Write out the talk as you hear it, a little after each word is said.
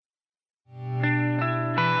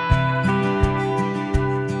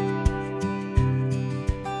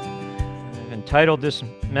titled this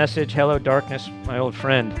message, Hello Darkness, My Old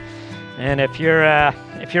Friend. And if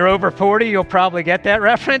you're over 40, you'll probably get that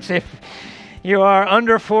reference. If you are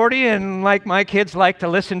under 40 and like my kids like to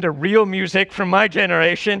listen to real music from my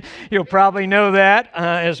generation, you'll probably know that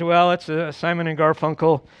as well. It's a Simon and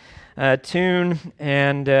Garfunkel tune,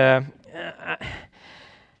 and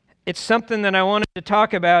it's something that I wanted to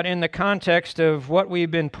talk about in the context of what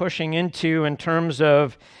we've been pushing into in terms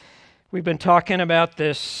of, we've been talking about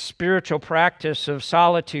this spiritual practice of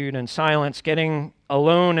solitude and silence, getting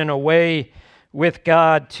alone and away with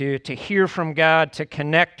God, to hear from God, to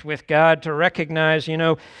connect with God, to recognize,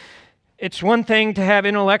 it's one thing to have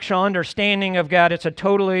intellectual understanding of God. It's a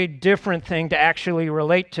totally different thing to actually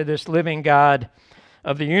relate to this living God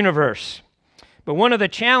of the universe. But one of the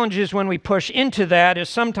challenges when we push into that is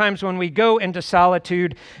sometimes when we go into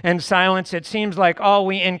solitude and silence, it seems like all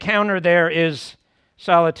we encounter there is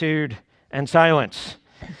solitude and silence.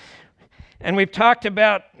 And we've talked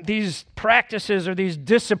about these practices or these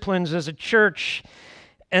disciplines as a church,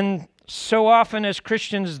 and so often as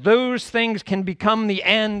Christians, those things can become the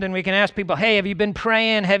end, and we can ask people, hey, have you been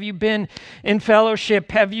praying? Have you been in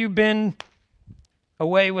fellowship? Have you been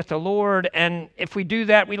away with the Lord? And if we do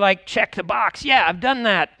that, we check the box. Yeah, I've done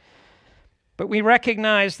that. But we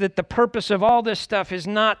recognize that the purpose of all this stuff is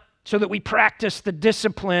not so that we practice the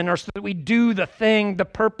discipline or so that we do the thing. The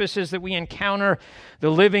purpose is that we encounter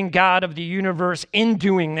the living God of the universe in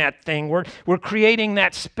doing that thing. We're creating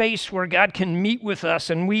that space where God can meet with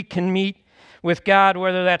us and we can meet with God,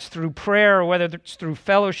 whether that's through prayer or whether it's through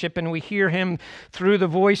fellowship and we hear Him through the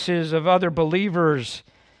voices of other believers,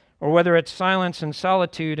 or whether it's silence and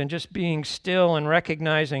solitude and just being still and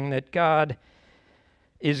recognizing that God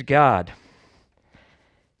is God.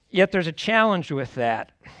 Yet there's a challenge with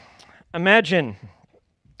that. Imagine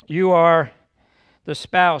you are the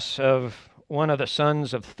spouse of one of the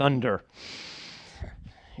sons of thunder.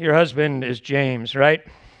 Your husband is James, right?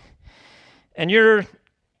 And you're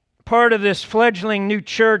part of this fledgling new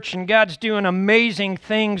church, and God's doing amazing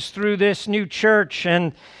things through this new church,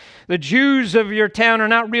 and the Jews of your town are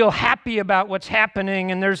not real happy about what's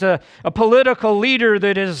happening, and there's a political leader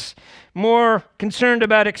that is more concerned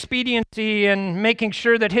about expediency and making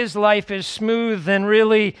sure that his life is smooth than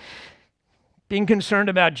really being concerned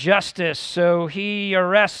about justice. So he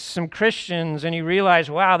arrests some Christians, and he realizes,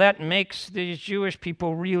 wow, that makes these Jewish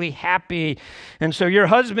people really happy. And so your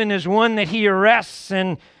husband is one that he arrests,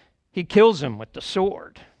 and he kills him with the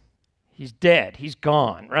sword. He's dead. He's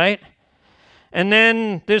gone, right? And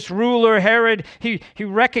then this ruler, Herod, he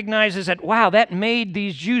recognizes that, wow, that made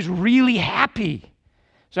these Jews really happy.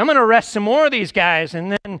 So I'm going to arrest some more of these guys.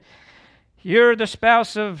 And then you're the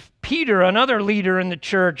spouse of Peter, another leader in the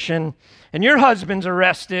church, and your husband's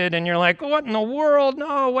arrested, and you're like, what in the world?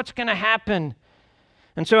 No, what's going to happen?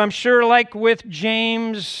 And so I'm sure, like with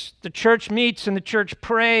James, the church meets and the church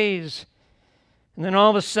prays. And then all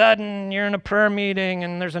of a sudden, you're in a prayer meeting,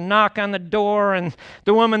 and there's a knock on the door, and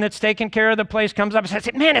the woman that's taking care of the place comes up and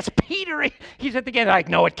says, man, it's Peter. He's at the gate. Like,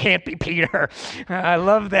 no, it can't be Peter. I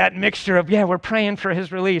love that mixture of, yeah, we're praying for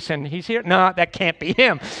his release, and he's here. No, that can't be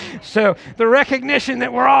him. So the recognition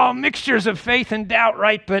that we're all mixtures of faith and doubt,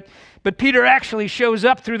 right? But Peter actually shows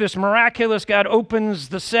up through this miraculous. God opens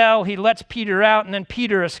the cell. He lets Peter out, and then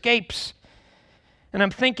Peter escapes. And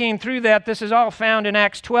I'm thinking through that. This is all found in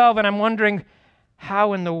Acts 12, and I'm wondering,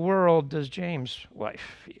 how in the world does James'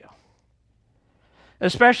 wife feel?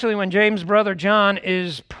 Especially when James' brother John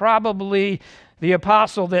is probably the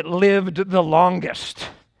apostle that lived the longest.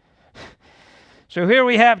 So here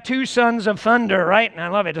we have two sons of thunder, right? And I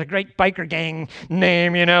love it. It's a great biker gang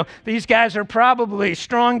name, These guys are probably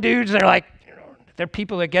strong dudes. They're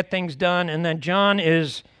people that get things done. And then John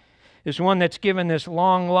is one that's given this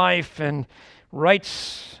long life and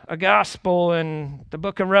writes a gospel and the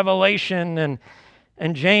book of Revelation,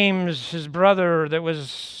 and James, his brother, that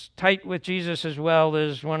was tight with Jesus as well,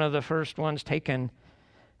 is one of the first ones taken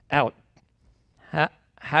out.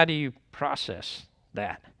 How do you process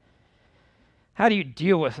that? How do you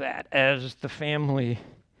deal with that as the family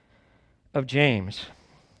of James?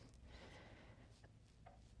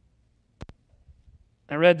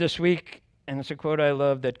 I read this week, and it's a quote I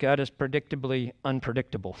love, that God is predictably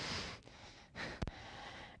unpredictable.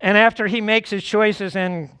 And after he makes his choices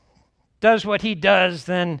and does what he does,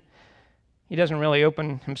 then he doesn't really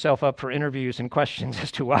open himself up for interviews and questions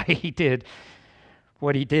as to why he did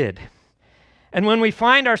what he did. And when we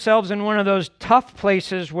find ourselves in one of those tough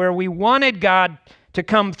places where we wanted God to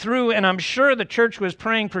come through, and I'm sure the church was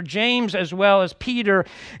praying for James as well as Peter,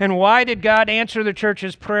 and why did God answer the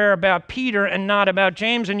church's prayer about Peter and not about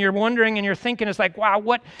James? And you're wondering and you're thinking, it's like, wow,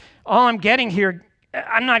 all I'm getting here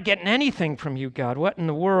I'm not getting anything from you, God. What in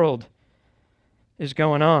the world is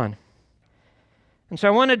going on? And so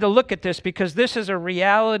I wanted to look at this because this is a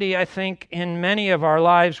reality, I think, in many of our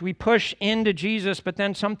lives. We push into Jesus, but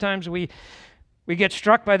then sometimes we get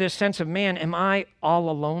struck by this sense of, man, am I all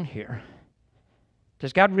alone here?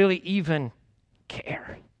 Does God really even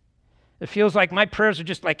care? It feels like my prayers are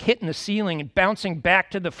just like hitting the ceiling and bouncing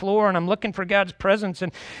back to the floor, and I'm looking for God's presence,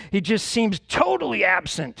 and he just seems totally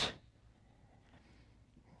absent.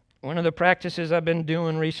 One of the practices I've been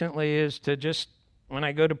doing recently is to just, when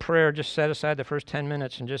I go to prayer, just set aside the first 10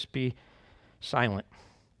 minutes and just be silent,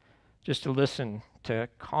 just to listen, to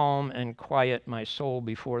calm and quiet my soul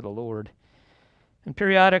before the Lord. And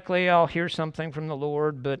periodically I'll hear something from the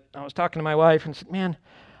Lord, but I was talking to my wife and said, man,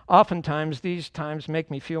 oftentimes these times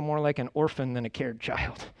make me feel more like an orphan than a cared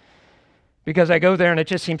child. Because I go there and it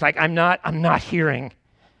just seems like I'm not hearing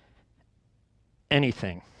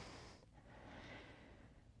anything.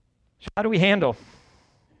 So how do we handle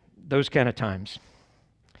those kind of times?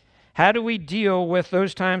 How do we deal with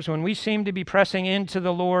those times when we seem to be pressing into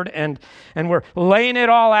the Lord and we're laying it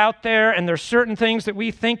all out there, and there's certain things that we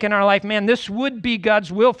think in our life, man, this would be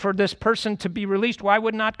God's will for this person to be released. Why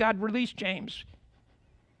would not God release James?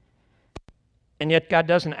 And yet God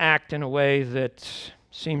doesn't act in a way that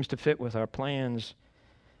seems to fit with our plans,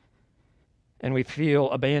 and we feel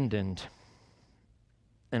abandoned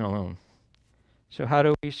and alone. So how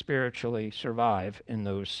do we spiritually survive in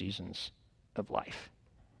those seasons of life?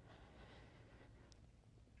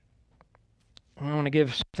 I want to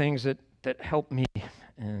give some things that help me,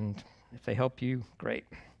 and if they help you, great.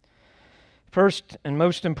 First and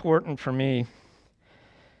most important for me,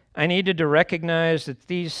 I needed to recognize that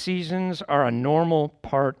these seasons are a normal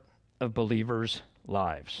part of believers'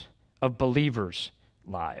 lives,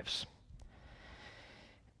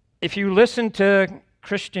 If you listen to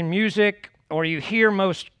Christian music, or you hear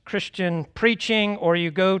most Christian preaching, or you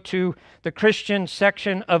go to the Christian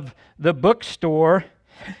section of the bookstore,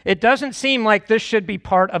 it doesn't seem like this should be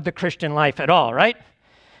part of the Christian life at all, right?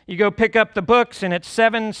 You go pick up the books and it's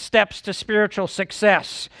 7 steps to spiritual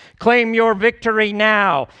success. Claim your victory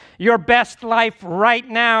now. Your best life right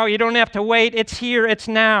now. You don't have to wait. It's here. It's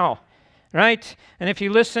now. Right? And if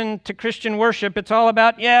you listen to Christian worship, it's all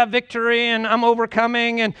about, victory, and I'm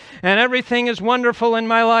overcoming, and everything is wonderful in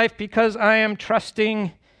my life because I am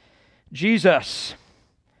trusting Jesus.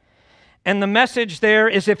 And the message there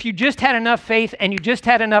is, if you just had enough faith and you just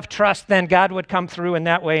had enough trust, then God would come through in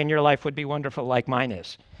that way and your life would be wonderful like mine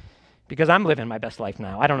is. Because I'm living my best life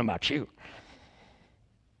now. I don't know about you.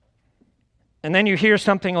 And then you hear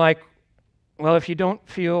something like, well, if you don't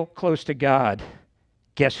feel close to God,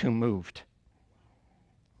 guess who moved?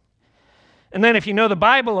 And then if you know the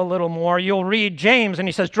Bible a little more, you'll read James, and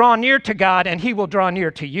he says, draw near to God, and he will draw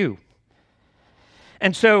near to you.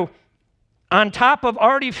 And so, on top of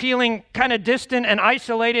already feeling kind of distant and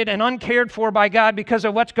isolated and uncared for by God because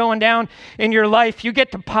of what's going down in your life, you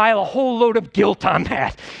get to pile a whole load of guilt on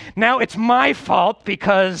that. Now it's my fault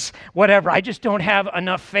because whatever, I just don't have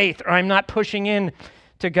enough faith, or I'm not pushing in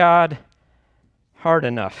to God hard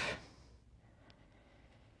enough.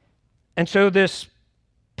 And so this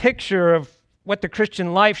picture of what the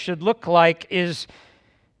Christian life should look like is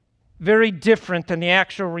very different than the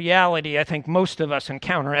actual reality I think most of us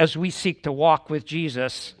encounter as we seek to walk with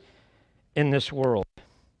Jesus in this world.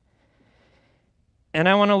 And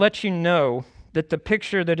I want to let you know that the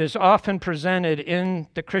picture that is often presented in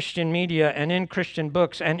the Christian media and in Christian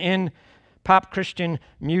books and in pop Christian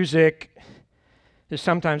music is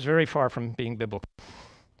sometimes very far from being biblical.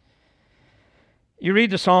 You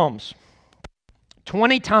read the Psalms.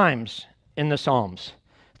 20 times in the Psalms,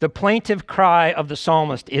 the plaintive cry of the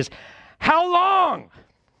psalmist is, how long?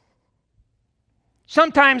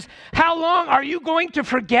 Sometimes, how long are you going to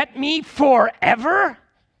forget me forever?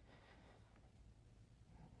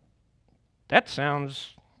 That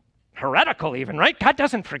sounds heretical even, right? God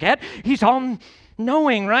doesn't forget. He's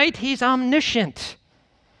all-knowing, right? He's omniscient.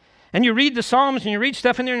 And you read the Psalms and you read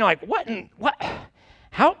stuff in there and you're like, what?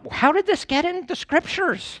 How did this get in the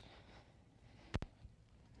Scriptures?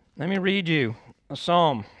 Let me read you a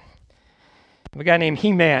psalm of a guy named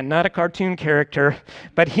He-Man, not a cartoon character,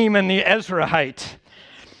 but Heman the Ezrahite.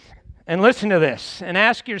 And listen to this and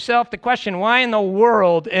ask yourself the question, why in the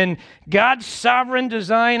world, in God's sovereign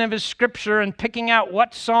design of his Scripture and picking out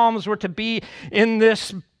what psalms were to be in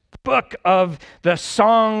this book of the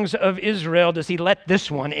songs of Israel, does he let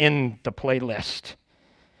this one in the playlist?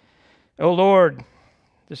 O Lord,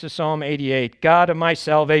 this is Psalm 88, God of my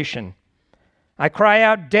salvation, I cry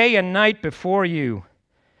out day and night before you.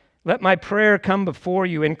 Let my prayer come before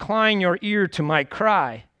you. Incline your ear to my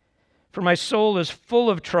cry. for my soul is full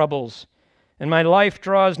of troubles, and my life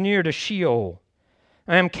draws near to Sheol.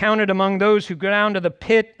 I am counted among those who go down to the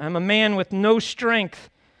pit. I am a man with no strength,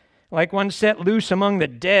 like one set loose among the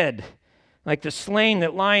dead, like the slain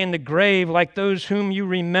that lie in the grave, like those whom you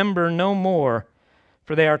remember no more,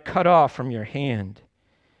 for they are cut off from your hand.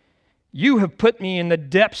 You have put me in the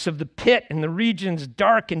depths of the pit, in the regions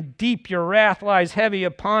dark and deep. Your wrath lies heavy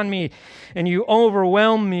upon me, and you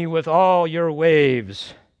overwhelm me with all your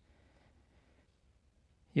waves.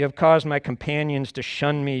 You have caused my companions to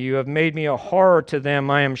shun me. You have made me a horror to them.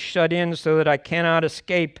 I am shut in so that I cannot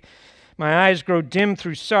escape. My eyes grow dim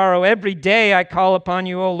through sorrow. Every day I call upon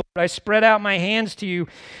you, O Lord. I spread out my hands to you.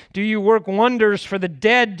 Do you work wonders for the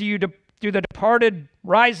dead? Do the departed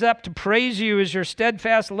rise up to praise you? Is your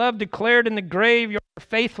steadfast love declared in the grave, your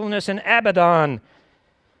faithfulness in Abaddon?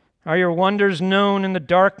 Are your wonders known in the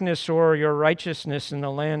darkness, or your righteousness in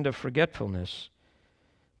the land of forgetfulness?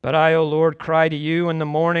 But I, O Lord, cry to you in the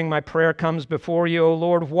morning. My prayer comes before you, O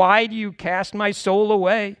Lord. Why do you cast my soul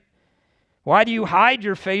away? Why do you hide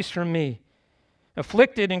your face from me?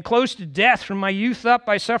 Afflicted and close to death, from my youth up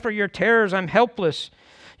I suffer your terrors. I'm helpless.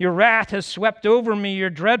 Your wrath has swept over me. Your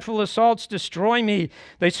dreadful assaults destroy me.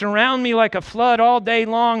 They surround me like a flood all day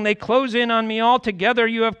long. They close in on me altogether.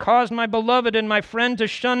 You have caused my beloved and my friend to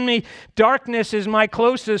shun me. Darkness is my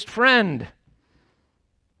closest friend.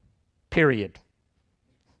 Period.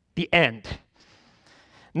 The end.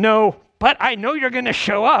 No, but I know you're going to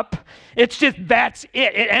show up. It's just that's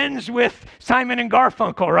it. It ends with Simon and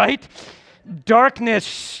Garfunkel, right?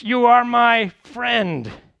 Darkness, you are my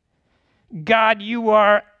friend. God, you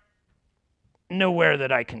are nowhere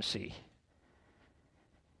that I can see.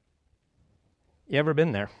 You ever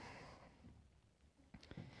been there?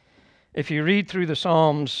 If you read through the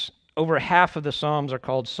Psalms, over half of the Psalms are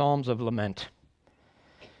called Psalms of Lament.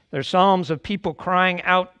 They're psalms of people crying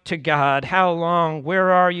out to God. How long?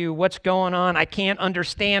 Where are you? What's going on? I can't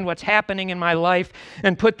understand what's happening in my life,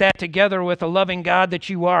 and put that together with the loving God that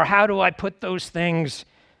you are. How do I put those things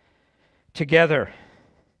together?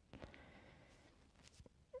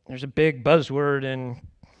 There's a big buzzword in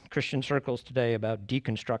Christian circles today about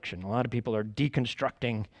deconstruction. A lot of people are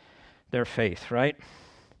deconstructing their faith, right?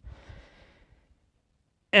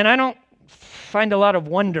 And I don't find a lot of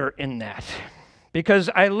wonder in that, because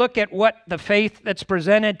I look at what the faith that's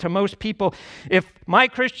presented to most people. If my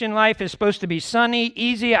Christian life is supposed to be sunny,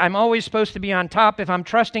 easy, I'm always supposed to be on top. If I'm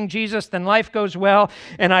trusting Jesus, then life goes well,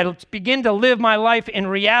 and I begin to live my life in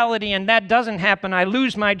reality, and that doesn't happen. I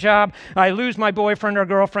lose my job, I lose my boyfriend or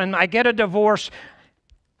girlfriend, I get a divorce,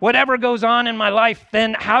 whatever goes on in my life,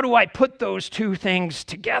 then how do I put those two things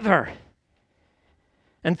together?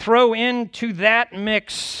 And throw into that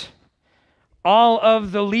mix all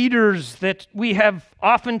of the leaders that we have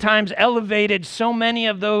oftentimes elevated, so many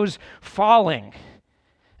of those falling,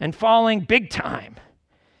 and falling big time.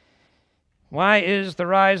 Why is The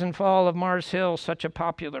Rise and Fall of Mars Hill such a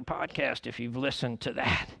popular podcast if you've listened to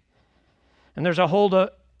that? And there's a whole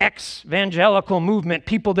ex-evangelical movement,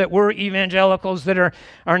 people that were evangelicals that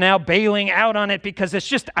are now bailing out on it, because it's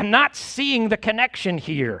just, I'm not seeing the connection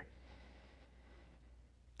here.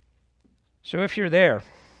 So if you're there,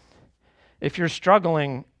 if you're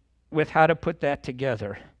struggling with how to put that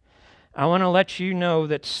together, I want to let you know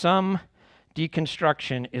that some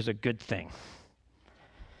deconstruction is a good thing.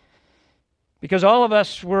 Because all of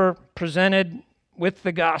us were presented with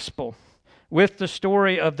the gospel, with the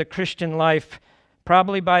story of the Christian life,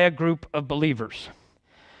 probably by a group of believers.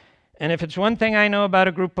 And if it's one thing I know about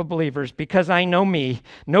a group of believers, because I know me,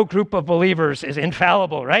 no group of believers is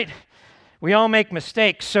infallible, right? We all make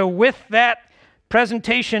mistakes. So with that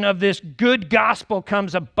presentation of this good gospel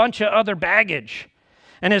comes a bunch of other baggage.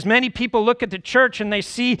 And as many people look at the church and they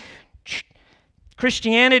see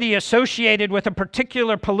Christianity associated with a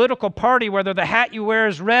particular political party, whether the hat you wear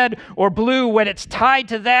is red or blue, when it's tied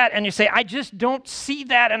to that, and you say, I just don't see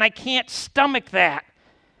that and I can't stomach that,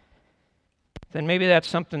 then maybe that's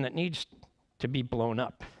something that needs to be blown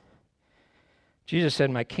up. Jesus said,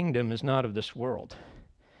 my kingdom is not of this world.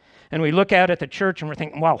 And we look out at the church and we're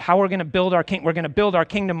thinking, wow, how we're going to build our kingdom? We're going to build our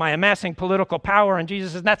kingdom by amassing political power. And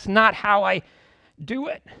Jesus says, that's not how I do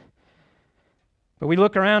it. But we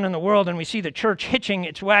look around in the world and we see the church hitching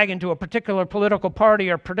its wagon to a particular political party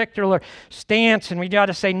or particular stance, and we got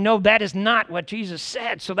to say, no, that is not what Jesus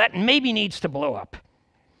said. So that maybe needs to blow up,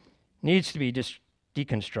 needs to be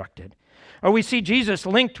deconstructed. Or we see Jesus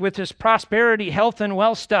linked with this prosperity, health, and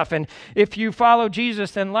wealth stuff. And if you follow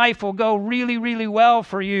Jesus, then life will go really, really well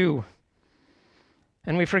for you.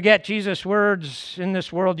 And we forget Jesus' words, in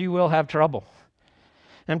this world you will have trouble.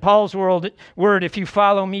 And Paul's word, if you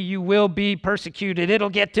follow me, you will be persecuted. It'll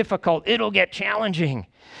get difficult. It'll get challenging.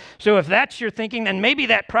 So if that's your thinking, then maybe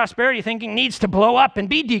that prosperity thinking needs to blow up and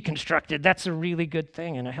be deconstructed. That's a really good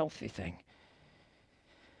thing and a healthy thing.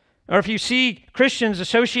 Or if you see Christians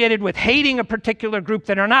associated with hating a particular group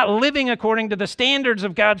that are not living according to the standards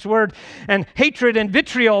of God's word, and hatred and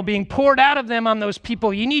vitriol being poured out of them on those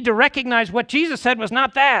people, you need to recognize what Jesus said was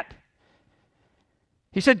not that.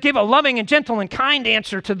 He said, give a loving and gentle and kind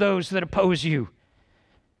answer to those that oppose you.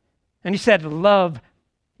 And he said, love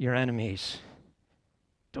your enemies.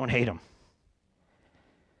 Don't hate them.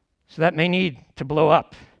 So that may need to blow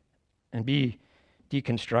up and be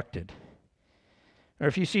deconstructed. Or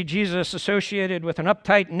if you see Jesus associated with an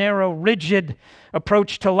uptight, narrow, rigid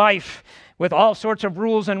approach to life with all sorts of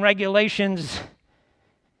rules and regulations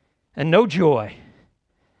and no joy,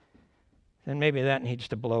 then maybe that needs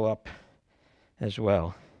to blow up as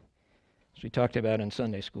well. As we talked about in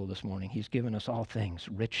Sunday school this morning, he's given us all things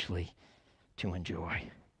richly to enjoy.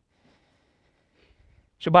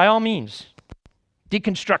 So by all means,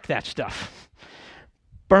 deconstruct that stuff.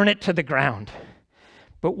 Burn it to the ground.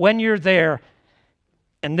 But when you're there,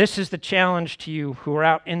 and this is the challenge to you who are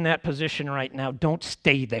out in that position right now, don't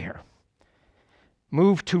stay there.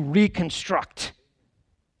 Move to reconstruct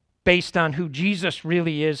based on who Jesus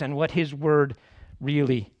really is and what his word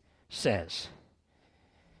really says.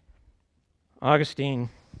 Augustine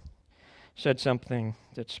said something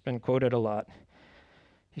that's been quoted a lot.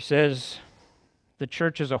 He says, the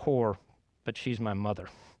church is a whore, but she's my mother.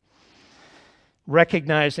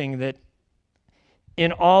 Recognizing that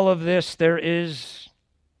in all of this there is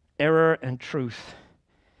error and truth,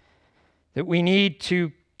 that we need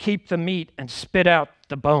to keep the meat and spit out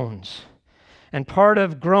the bones. And part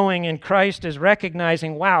of growing in Christ is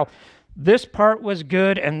recognizing, wow, this part was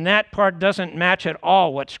good and that part doesn't match at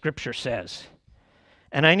all what Scripture says.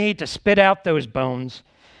 And I need to spit out those bones.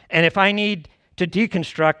 And if I need to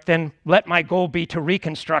deconstruct, then let my goal be to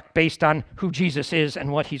reconstruct based on who Jesus is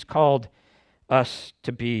and what he's called us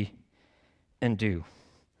to be and do.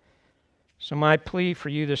 So my plea for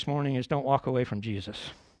you this morning is don't walk away from Jesus.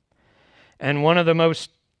 And one of the most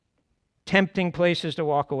tempting places to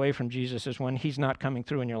walk away from Jesus is when he's not coming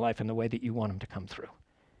through in your life in the way that you want him to come through.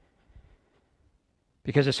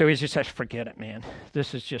 Because it's so easy to say, forget it, man.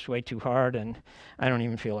 This is just way too hard, and I don't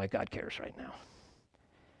even feel like God cares right now.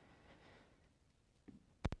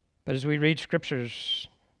 But as we read scriptures,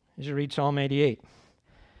 as you read Psalm 88,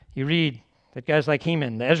 you read that guys like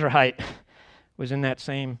Heman, the Ezrahite, was in that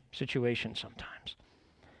same situation sometimes.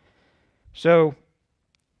 So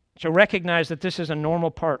recognize that this is a normal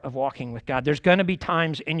part of walking with God. There's going to be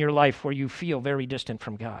times in your life where you feel very distant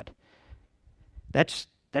from God. That's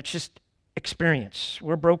just experience.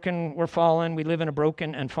 We're broken, we're fallen, we live in a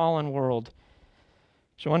broken and fallen world.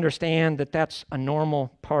 So understand that that's a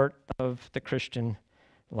normal part of the Christian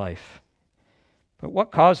life. But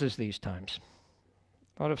what causes these times?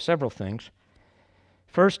 I thought of several things.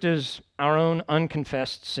 First is our own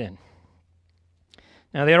unconfessed sin.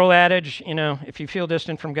 Now, the old adage, if you feel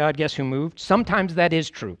distant from God, guess who moved? Sometimes that is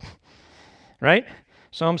true, right?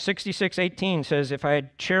 Psalm 66:18 says, if I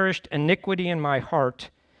had cherished iniquity in my heart,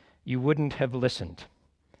 you wouldn't have listened.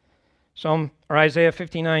 Isaiah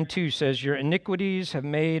 59:2 says, your iniquities have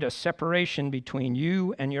made a separation between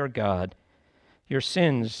you and your God. Your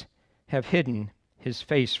sins have hidden his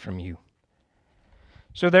face from you.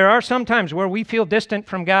 So there are some times where we feel distant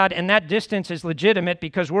from God, and that distance is legitimate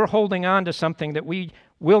because we're holding on to something that we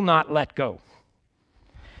will not let go.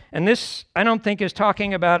 And this, I don't think, is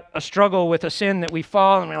talking about a struggle with a sin that we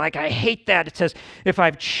fall and we're like, I hate that. It says, if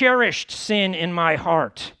I've cherished sin in my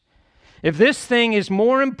heart, if this thing is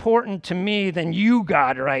more important to me than you,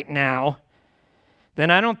 God, right now,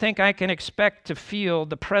 then I don't think I can expect to feel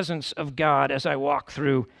the presence of God as I walk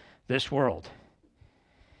through this world.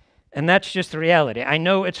 And that's just the reality. I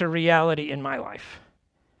know it's a reality in my life.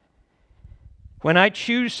 When I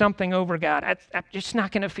choose something over God, I'm just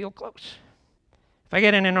not going to feel close. If I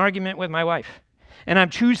get in an argument with my wife and I'm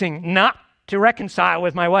choosing not to reconcile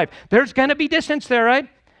with my wife, there's going to be distance there, right?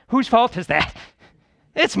 Whose fault is that?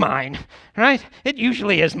 It's mine, right? It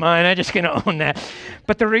usually is mine. I'm just going to own that.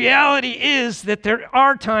 But the reality is that there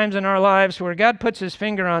are times in our lives where God puts his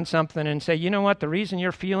finger on something and say, you know what? The reason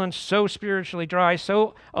you're feeling so spiritually dry,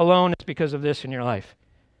 so alone, is because of this in your life.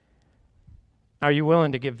 Are you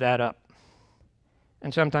willing to give that up?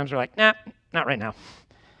 And sometimes we're like, nah, not right now.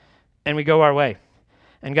 And we go our way.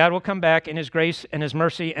 And God will come back in his grace and his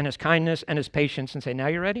mercy and his kindness and his patience and say, now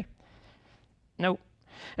you're ready? Nope.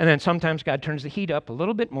 And then sometimes God turns the heat up a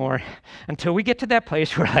little bit more until we get to that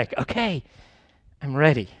place where we're like, okay, I'm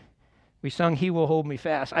ready. We sung, He will hold me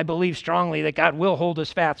fast. I believe strongly that God will hold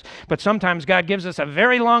us fast, but sometimes God gives us a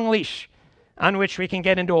very long leash on which we can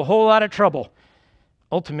get into a whole lot of trouble,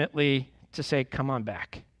 ultimately to say, come on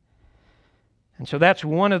back. And so that's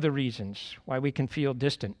one of the reasons why we can feel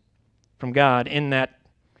distant from God in that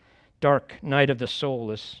dark night of the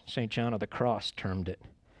soul, as St. John of the Cross termed it.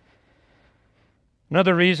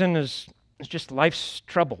 Another reason is just life's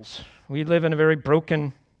troubles. We live in a very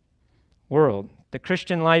broken world. The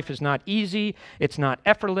Christian life is not easy, it's not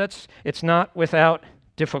effortless, it's not without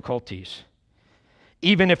difficulties,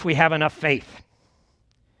 even if we have enough faith.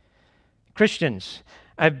 Christians,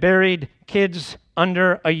 I've buried kids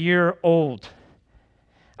under a year old.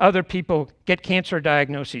 Other people get cancer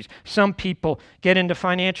diagnoses. Some people get into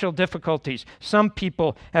financial difficulties. Some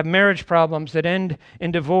people have marriage problems that end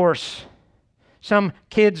in divorce. Some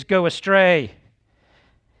kids go astray.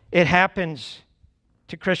 It happens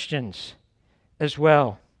to Christians as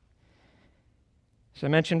well. As I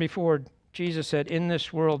mentioned before, Jesus said, in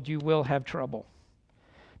this world you will have trouble.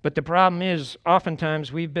 But the problem is,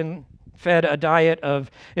 oftentimes we've been fed a diet of,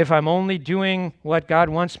 if I'm only doing what God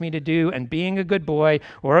wants me to do and being a good boy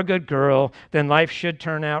or a good girl, then life should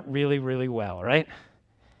turn out really, really well, right?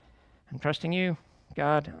 I'm trusting you,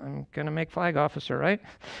 God. I'm going to make flag officer, right?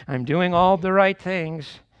 I'm doing all the right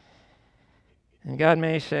things. And God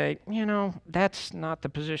may say, that's not the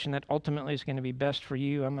position that ultimately is going to be best for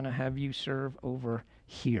you. I'm going to have you serve over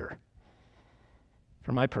here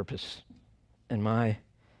for my purpose and my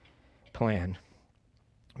plan.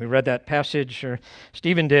 We read that passage, or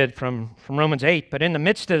Stephen did, from Romans 8, but in the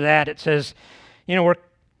midst of that, it says,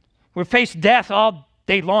 we're faced death all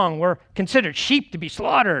day long. We're considered sheep to be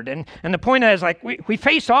slaughtered. And the point is, we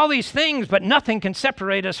face all these things, but nothing can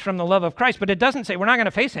separate us from the love of Christ. But it doesn't say we're not going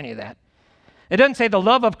to face any of that. It doesn't say the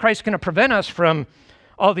love of Christ is going to prevent us from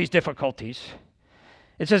all these difficulties.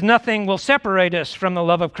 It says nothing will separate us from the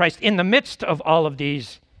love of Christ in the midst of all of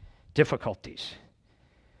these difficulties.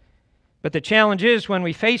 But the challenge is, when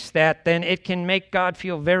we face that, then it can make God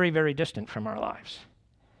feel very, very distant from our lives.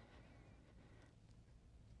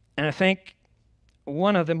 And I think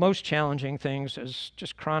one of the most challenging things is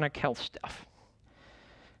just chronic health stuff.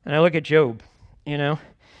 And I look at Job,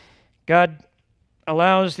 God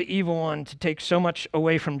allows the evil one to take so much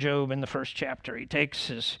away from Job in the first chapter. He takes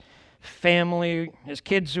his family, his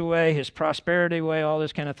kids away, his prosperity away, all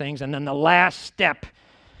those kind of things. And then the last step,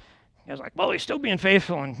 he was like, well, he's still being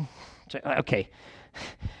faithful. And say, okay,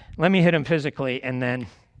 let me hit him physically, and then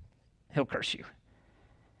he'll curse you.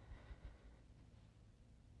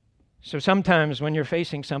 So sometimes when you're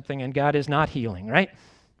facing something and God is not healing, right?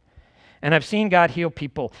 And I've seen God heal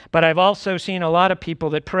people, but I've also seen a lot of people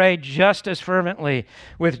that pray just as fervently,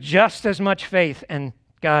 with just as much faith, and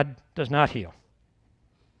God does not heal.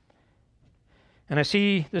 And I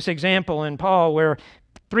see this example in Paul where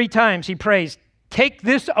 3 times he prays, take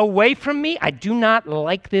this away from me. I do not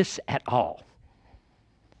like this at all.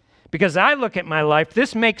 Because I look at my life,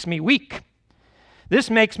 this makes me weak. This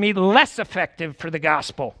makes me less effective for the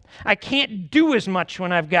gospel. I can't do as much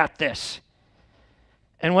when I've got this.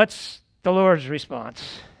 And what's the Lord's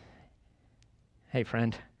response? Hey,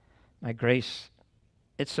 friend, my grace,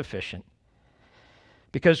 it's sufficient.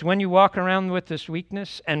 Because when you walk around with this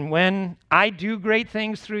weakness, and when I do great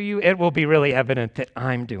things through you, it will be really evident that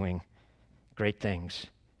I'm doing great things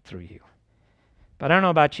through you. But I don't know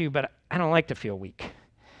about you, but I don't like to feel weak.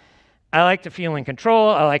 I like to feel in control.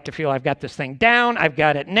 I like to feel I've got this thing down, I've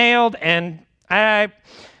got it nailed, and I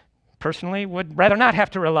personally would rather not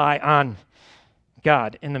have to rely on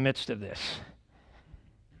God in the midst of this.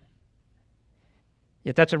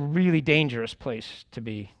 Yet that's a really dangerous place to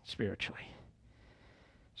be spiritually.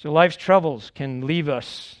 So life's troubles can leave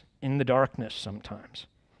us in the darkness sometimes.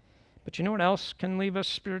 But you know what else can leave us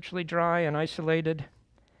spiritually dry and isolated?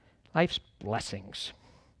 Life's blessings.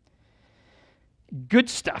 Good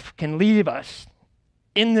stuff can leave us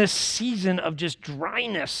in this season of just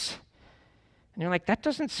dryness. And you're like, that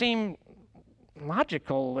doesn't seem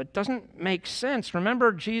logical. It doesn't make sense.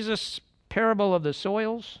 Remember Jesus' parable of the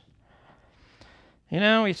soils?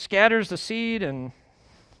 He scatters the seed and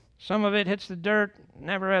some of it hits the dirt,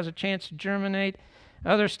 never has a chance to germinate.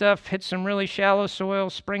 Other stuff hits some really shallow soil,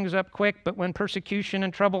 springs up quick, but when persecution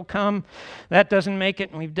and trouble come, that doesn't make it,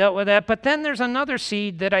 and we've dealt with that. But then there's another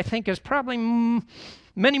seed that I think is probably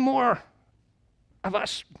many more of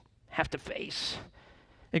us have to face.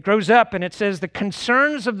 It grows up, and it says, the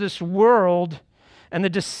concerns of this world and the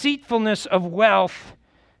deceitfulness of wealth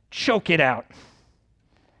choke it out.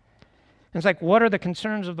 And it's like, what are the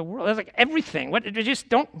concerns of the world? It's like everything.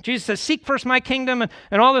 Jesus says, seek first my kingdom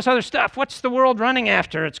and all this other stuff. What's the world running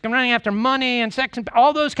after? It's running after money and sex and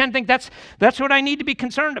all those kind of things. That's what I need to be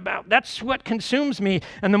concerned about. That's what consumes me.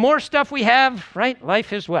 And the more stuff we have, right?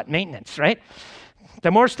 Life is what? Maintenance, right?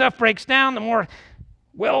 The more stuff breaks down, the more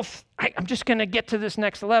wealth. I'm just going to get to this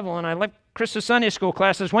next level. And I like Chris's Sunday school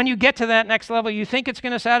classes. When you get to that next level, you think it's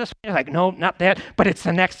going to satisfy you. You're like, no, not that. But it's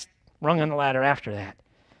the next rung on the ladder after that.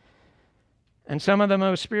 And some of the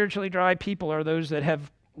most spiritually dry people are those that have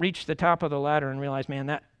reached the top of the ladder and realize,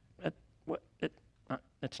 man,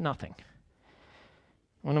 it's nothing.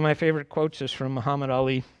 One of my favorite quotes is from Muhammad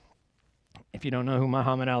Ali. If you don't know who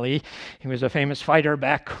Muhammad Ali, he was a famous fighter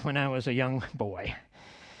back when I was a young boy.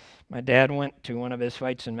 My dad went to one of his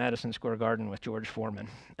fights in Madison Square Garden with George Foreman.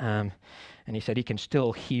 And he said he can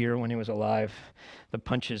still hear, when he was alive, the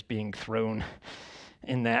punches being thrown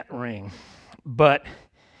in that ring. But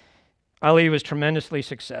Ali was tremendously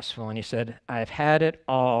successful, and he said, I've had it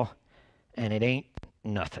all, and it ain't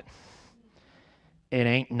nothing. It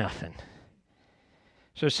ain't nothing.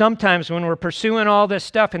 So sometimes when we're pursuing all this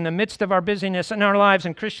stuff in the midst of our busyness in our lives,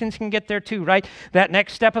 and Christians can get there too, right? That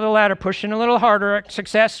next step of the ladder, pushing a little harder at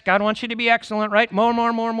success. God wants you to be excellent, right?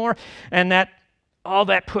 More. And all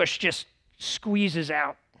that push just squeezes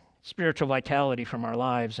out spiritual vitality from our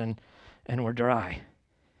lives, and we're dry.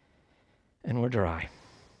 And we're dry.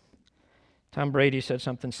 Tom Brady said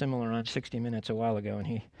something similar on 60 Minutes a while ago,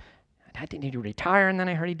 and did he retire? And then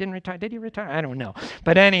I heard he didn't retire. Did he retire? I don't know.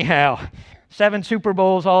 But anyhow, 7 Super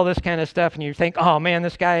Bowls, all this kind of stuff, and you think, oh man,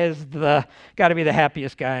 this guy is got to be the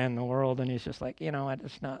happiest guy in the world, and he's just like, you know what,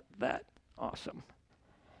 it's not that awesome.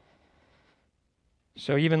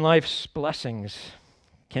 So even life's blessings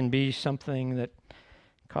can be something that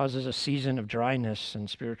causes a season of dryness and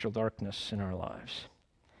spiritual darkness in our lives.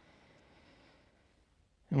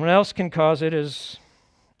 And what else can cause it is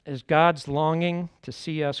God's longing to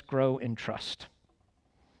see us grow in trust.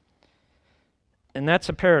 And that's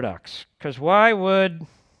a paradox, because why would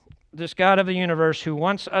this God of the universe, who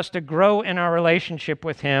wants us to grow in our relationship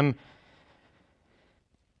with Him,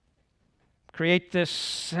 create this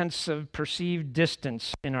sense of perceived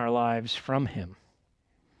distance in our lives from Him?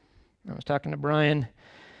 I was talking to Brian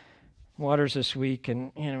Waters this week,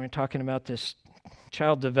 and we're talking about this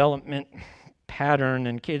child development pattern.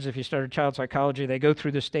 And kids, if you started child psychology, they go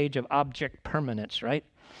through the stage of object permanence, right?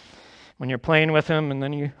 When you're playing with them, and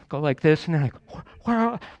then you go like this, and they're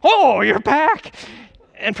like, oh, you're back.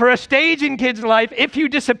 And for a stage in kids' life, if you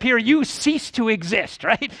disappear, you cease to exist,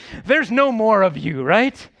 right? There's no more of you,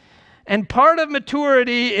 right? And part of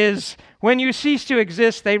maturity is when you cease to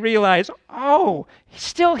exist, they realize, oh, he's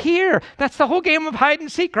still here. That's the whole game of hide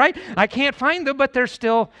and seek, right? I can't find them, but they're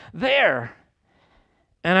still there.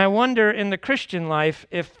 And I wonder in the Christian life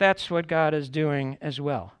if that's what God is doing as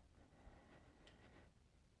well.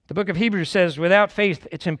 The book of Hebrews says, without faith,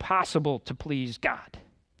 it's impossible to please God.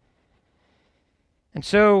 And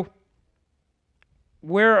so,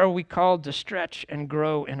 where are we called to stretch and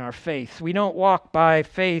grow in our faith? We don't walk by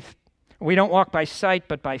faith. We don't walk by sight,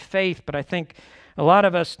 but by faith. But I think a lot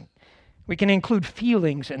of us, we can include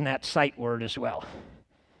feelings in that sight word as well.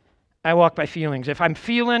 I walk by feelings. If I'm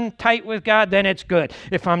feeling tight with God, then it's good.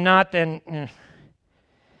 If I'm not, then...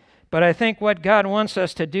 But I think what God wants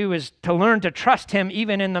us to do is to learn to trust Him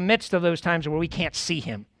even in the midst of those times where we can't see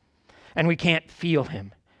Him and we can't feel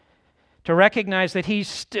Him. To recognize that He's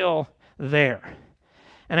still there.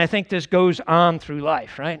 And I think this goes on through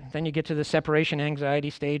life, right? Then you get to the separation anxiety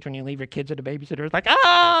stage when you leave your kids at a babysitter. It's like,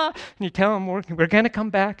 and you tell them, we're going to come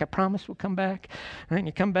back. I promise we'll come back. Right? And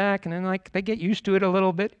you come back, and then they get used to it a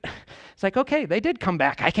little bit. It's like, okay, they did come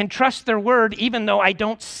back. I can trust their word even though I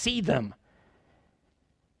don't see them.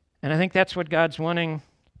 And I think that's what God's wanting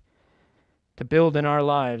to build in our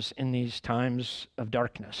lives in these times of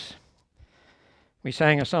darkness. We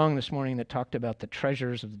sang a song this morning that talked about the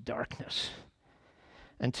treasures of the darkness.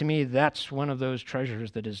 And to me, that's one of those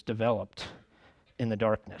treasures that is developed in the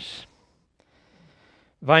darkness.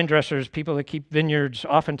 Vine dressers, people that keep vineyards,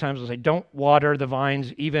 oftentimes will say, don't water the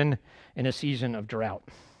vines even in a season of drought.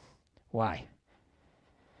 Why?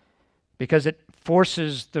 Because it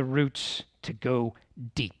forces the roots to go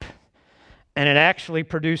deep. And it actually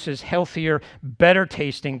produces healthier, better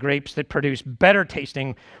tasting grapes that produce better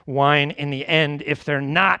tasting wine in the end if they're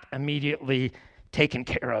not immediately taken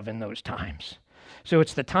care of in those times. So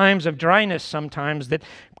it's the times of dryness sometimes that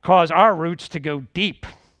cause our roots to go deep.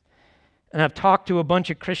 And I've talked to a bunch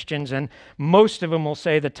of Christians, and most of them will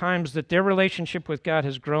say the times that their relationship with God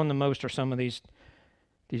has grown the most are some of these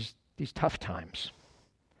tough times.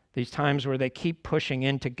 These times where they keep pushing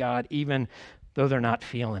into God even though they're not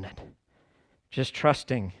feeling it. just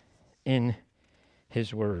trusting in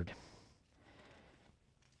His Word.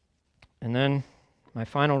 And then my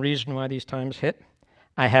final reason why these times hit,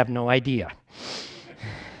 I have no idea.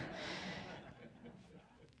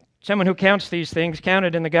 Someone who counts these things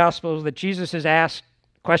counted in the Gospels that Jesus is asked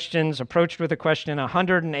questions, approached with a question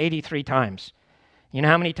 183 times. You know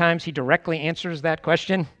how many times He directly answers that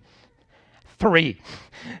question? 3.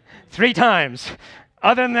 3 times.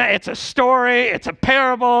 Other than that, it's a story, it's a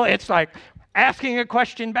parable, it's like asking a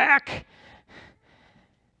question back.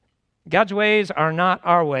 God's ways are not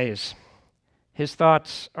our ways. His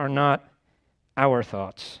thoughts are not our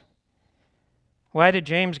thoughts. Why did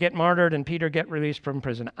James get martyred and Peter get released from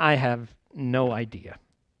prison? I have no idea.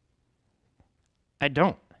 I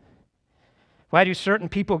don't. Why do certain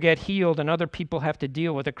people get healed and other people have to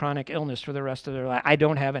deal with a chronic illness for the rest of their life? I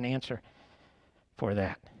don't have an answer for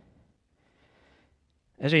that.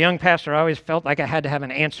 As a young pastor, I always felt like I had to have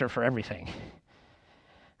an answer for everything.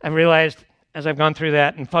 I realized as I've gone through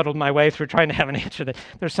that and fuddled my way through trying to have an answer that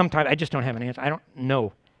there's sometimes I just don't have an answer. I don't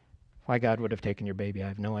know why God would have taken your baby. I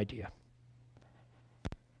have no idea.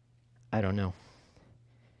 I don't know.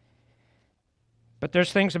 But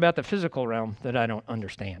there's things about the physical realm that I don't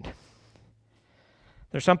understand.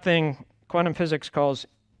 There's something quantum physics calls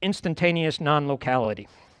instantaneous non-locality.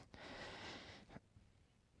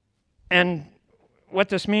 And what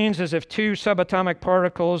this means is if 2 subatomic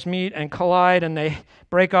particles meet and collide and they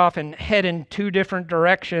break off and head in 2 different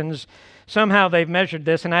directions, somehow they've measured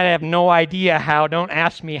this, and I have no idea how, don't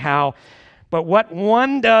ask me how, but what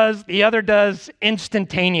one does, the other does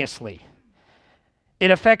instantaneously.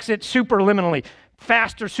 It affects it superluminally,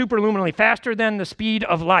 superluminally, faster than the speed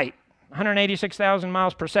of light. 186,000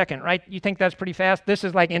 miles per second, right? You think that's pretty fast? This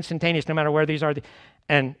is like instantaneous no matter where these are.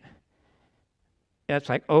 And it's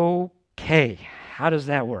like, okay, how does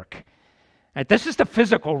that work? Right, this is the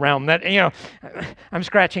physical realm that, I'm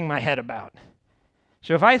scratching my head about.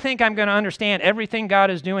 So if I think I'm going to understand everything God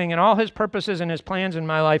is doing and all His purposes and His plans in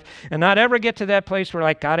my life and not ever get to that place where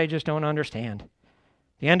like, God, I just don't understand.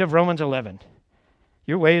 The end of Romans 11.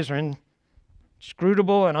 Your ways are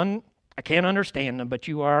inscrutable and I can't understand them, but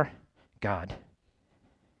you are God.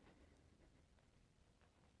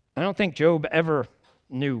 I don't think Job ever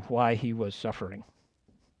knew why he was suffering.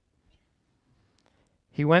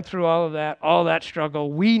 He went through all that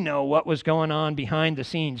struggle. We know what was going on behind the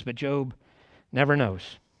scenes, but Job never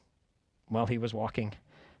knows while he was walking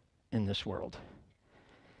in this world.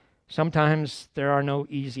 Sometimes there are no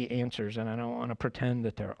easy answers, and I don't want to pretend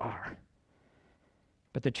that there are.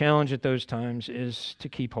 But the challenge at those times is to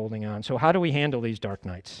keep holding on. So how do we handle these dark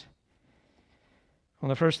nights? Well,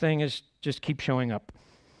 the first thing is just keep showing up.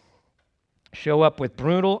 Show up with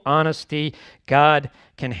brutal honesty. God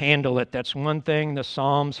can handle it. That's one thing the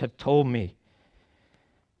Psalms have told me.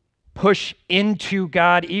 Push into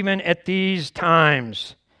God even at these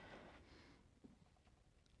times.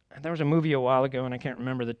 There was a movie a while ago, and I can't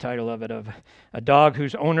remember the title of it, of a dog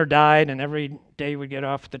whose owner died, and every day would get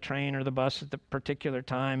off the train or the bus at the particular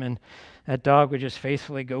time, and that dog would just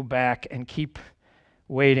faithfully go back and keep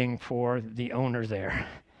waiting for the owner there.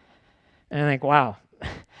 And I think, wow,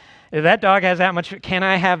 if that dog has that much, can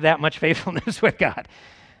I have that much faithfulness with God?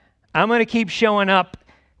 I'm going to keep showing up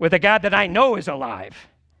with a God that I know is alive,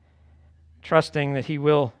 trusting that He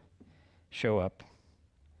will show up.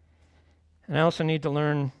 And I also need to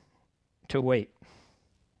learn to wait.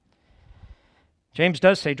 James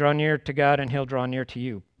does say, draw near to God and He'll draw near to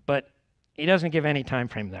you, but he doesn't give any time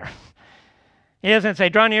frame there. He doesn't say,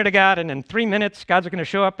 draw near to God, and in 3 minutes, God's going to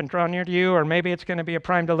show up and draw near to you, or maybe it's going to be a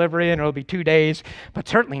prime delivery, and it'll be 2 days, but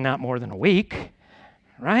certainly not more than a week,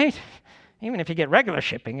 right? Even if you get regular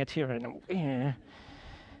shipping, it's here in a week.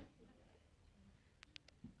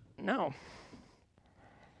 No.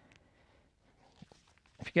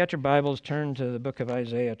 If you got your Bibles, turn to the book of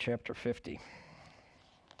Isaiah, chapter 50.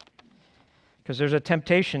 Because there's a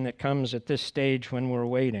temptation that comes at this stage when we're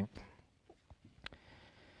waiting.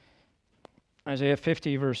 Isaiah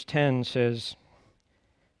 50, verse 10 says,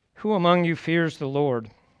 "Who among you fears the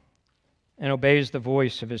Lord and obeys the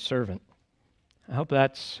voice of His servant?" I hope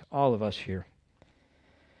that's all of us here.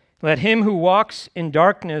 "Let him who walks in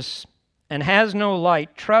darkness and has no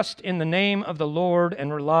light trust in the name of the Lord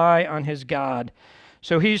and rely on his God."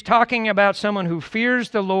 So he's talking about someone who fears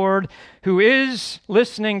the Lord, who is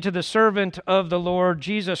listening to the servant of the Lord,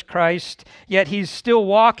 Jesus Christ, yet he's still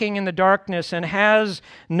walking in the darkness and has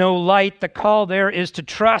no light. The call there is to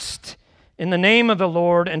trust in the name of the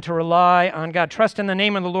Lord and to rely on God. Trust in the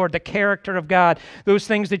name of the Lord, the character of God, those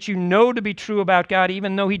things that you know to be true about God,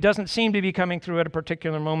 even though He doesn't seem to be coming through at a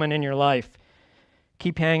particular moment in your life.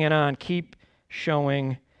 Keep hanging on. Keep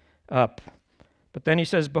showing up. But then he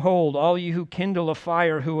says, behold, all you who kindle a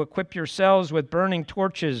fire, who equip yourselves with burning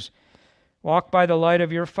torches, walk by the light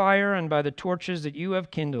of your fire and by the torches that you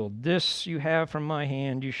have kindled. This you have from my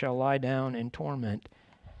hand, you shall lie down in torment.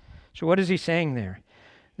 So what is he saying there?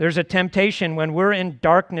 There's a temptation when we're in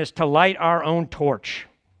darkness to light our own torch,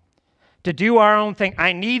 to do our own thing.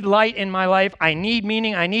 I need light in my life. I need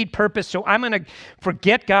meaning. I need purpose. So I'm going to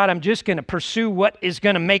forget God. I'm just going to pursue what is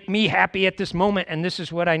going to make me happy at this moment, and this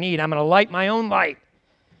is what I need. I'm going to light my own light.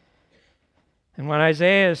 And what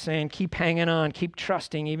Isaiah is saying, keep hanging on, keep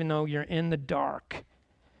trusting, even though you're in the dark,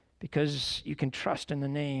 because you can trust in the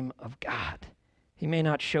name of God. He may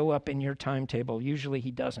not show up in your timetable. Usually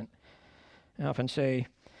he doesn't. I often say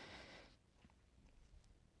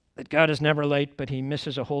that God is never late, but he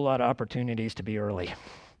misses a whole lot of opportunities to be early.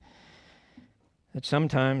 That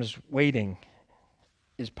sometimes waiting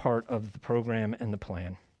is part of the program and the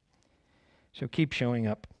plan. So keep showing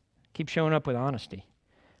up. Keep showing up with honesty.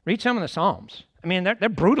 Read some of the Psalms. I mean, they're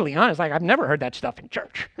brutally honest. Like, I've never heard that stuff in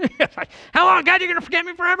church. It's like, how long, God, you're going to forget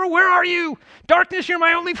me forever? Where are you? Darkness, you're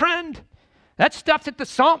my only friend. That's stuff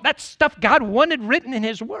that's stuff God wanted written in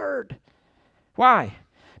his word. Why?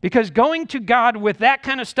 Because going to God with that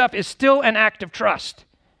kind of stuff is still an act of trust.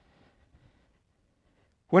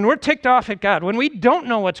 When we're ticked off at God, when we don't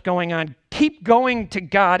know what's going on, keep going to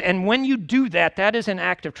God. And when you do that, that is an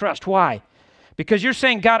act of trust. Why? Because you're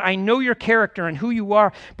saying, God, I know your character and who you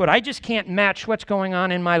are, but I just can't match what's going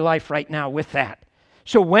on in my life right now with that.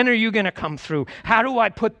 So when are you going to come through? How do I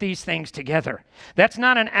put these things together? That's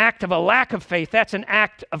not an act of a lack of faith. That's an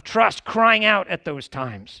act of trust, crying out at those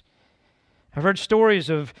times. I've heard stories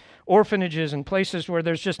of orphanages and places where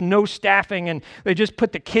there's just no staffing and they just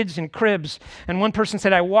put the kids in cribs. And one person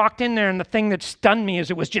said, I walked in there and the thing that stunned me is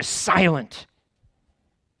it was just silent.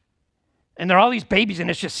 And there are all these babies and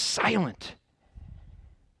it's just silent.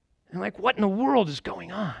 And like, what in the world is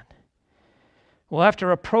going on? Well,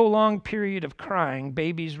 after a prolonged period of crying,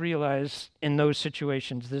 babies realize in those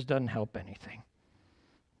situations this doesn't help anything.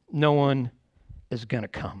 No one is going to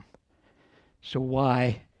come. So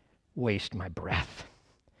why waste my breath?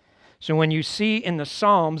 So when you see in the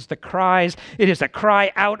Psalms the cries, it is a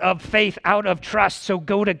cry out of faith, out of trust. So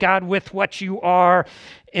go to God with what you are.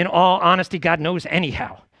 In all honesty, God knows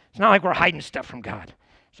anyhow. It's not like we're hiding stuff from God.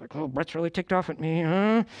 It's like, oh, Brett's really ticked off at me.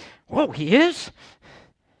 Whoa, he is?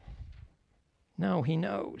 No, he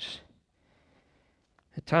knows.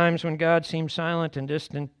 At times when God seems silent and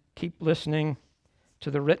distant, keep listening to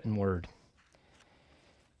the written word.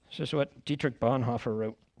 This is what Dietrich Bonhoeffer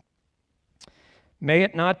wrote. May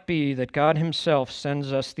it not be that God himself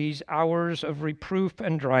sends us these hours of reproof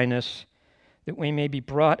and dryness, that we may be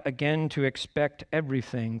brought again to expect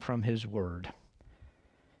everything from his word.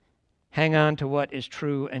 Hang on to what is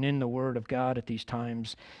true and in the word of God at these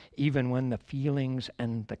times, even when the feelings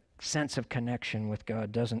and the sense of connection with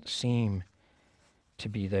God doesn't seem to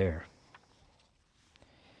be there.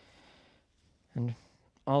 And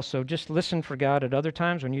also, just listen for God at other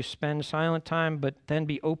times when you spend silent time, but then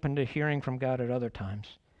be open to hearing from God at other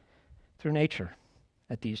times. Through nature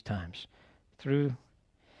at these times. Through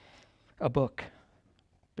a book.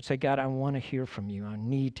 But say, God, I want to hear from you. I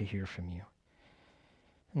need to hear from you.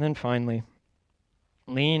 And then finally,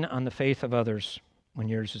 lean on the faith of others when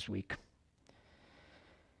yours is weak.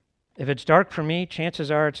 If it's dark for me, chances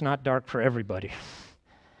are it's not dark for everybody.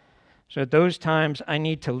 So at those times, I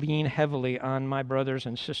need to lean heavily on my brothers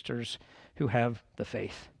and sisters who have the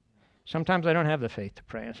faith. Sometimes I don't have the faith to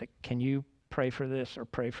pray. I say, can you pray for this or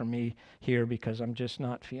pray for me here because I'm just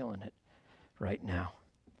not feeling it right now.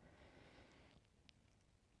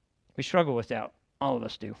 We struggle with doubt. All of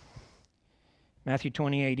us do. Matthew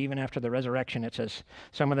 28, even after the resurrection, it says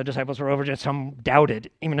some of the disciples were overjoyed, some doubted.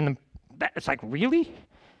 Even in it's like, really?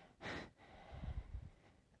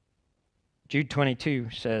 Jude 22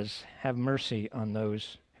 says, have mercy on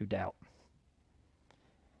those who doubt.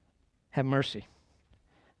 Have mercy.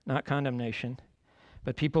 Not condemnation,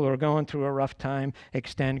 but people who are going through a rough time,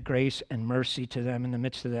 extend grace and mercy to them in the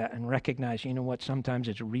midst of that and recognize, you know what, sometimes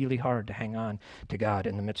it's really hard to hang on to God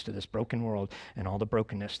in the midst of this broken world and all the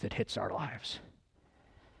brokenness that hits our lives.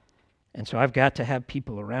 And so I've got to have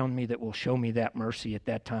people around me that will show me that mercy at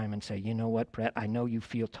that time and say, you know what, Brett, I know you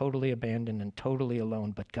feel totally abandoned and totally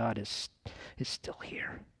alone, but God is still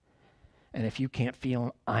here. And if you can't feel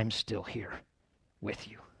him, I'm still here with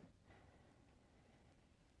you.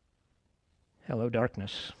 Hello,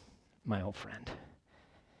 darkness, my old friend.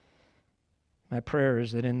 My prayer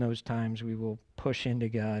is that in those times we will push into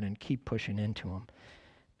God and keep pushing into him,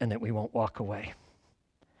 and that we won't walk away.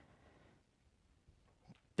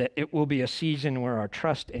 That it will be a season where our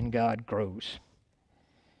trust in God grows.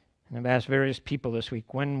 And I've asked various people this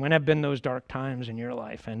week, when have been those dark times in your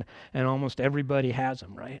life? And almost everybody has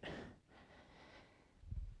them, right?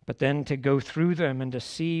 But then to go through them and to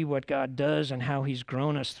see what God does and how he's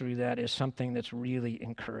grown us through that is something that's really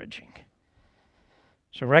encouraging.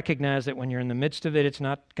 So recognize that when you're in the midst of it, it's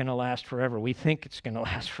not going to last forever. We think it's going to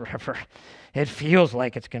last forever. It feels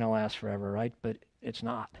like it's going to last forever, right? But it's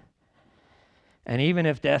not. And even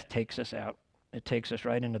if death takes us out, it takes us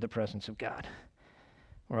right into the presence of God,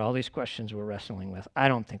 where all these questions we're wrestling with, I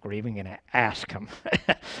don't think we're even going to ask him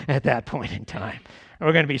at that point in time.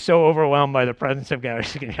 We're going to be so overwhelmed by the presence of God, we're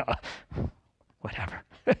just going to go, whatever.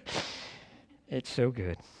 It's so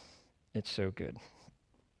good. It's so good.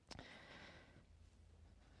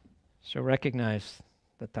 So recognize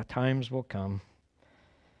that the times will come,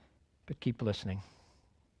 but keep listening.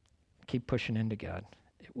 Keep pushing into God.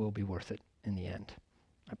 It will be worth it in the end.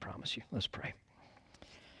 I promise you. Let's pray.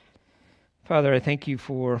 Father, I thank you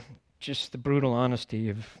for just the brutal honesty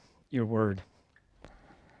of your word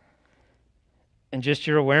and just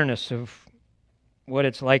your awareness of what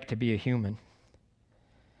it's like to be a human.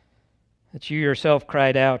 That you yourself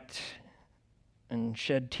cried out and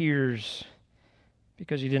shed tears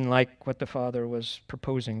because you didn't like what the Father was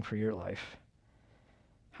proposing for your life.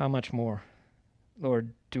 How much more,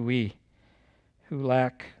 Lord, do we, who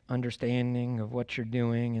lack understanding of what you're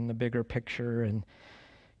doing in the bigger picture and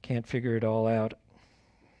can't figure it all out,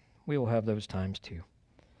 we will have those times too.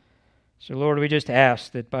 So, Lord, we just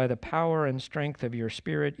ask that by the power and strength of your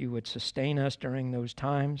Spirit, you would sustain us during those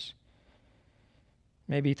times.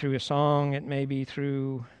 Maybe through a song, it may be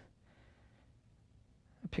through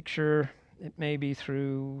a picture, it may be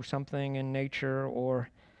through something in nature or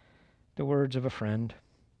the words of a friend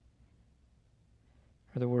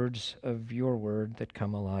or the words of your word that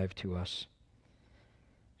come alive to us.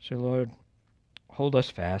 So, Lord, hold us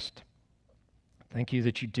fast. Thank you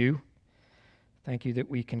that you do. Thank you that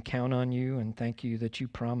we can count on you, and thank you that you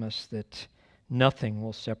promise that nothing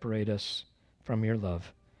will separate us from your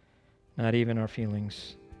love, not even our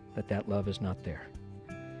feelings that love is not there.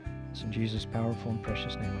 It's in Jesus' powerful and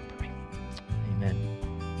precious name I pray. Amen.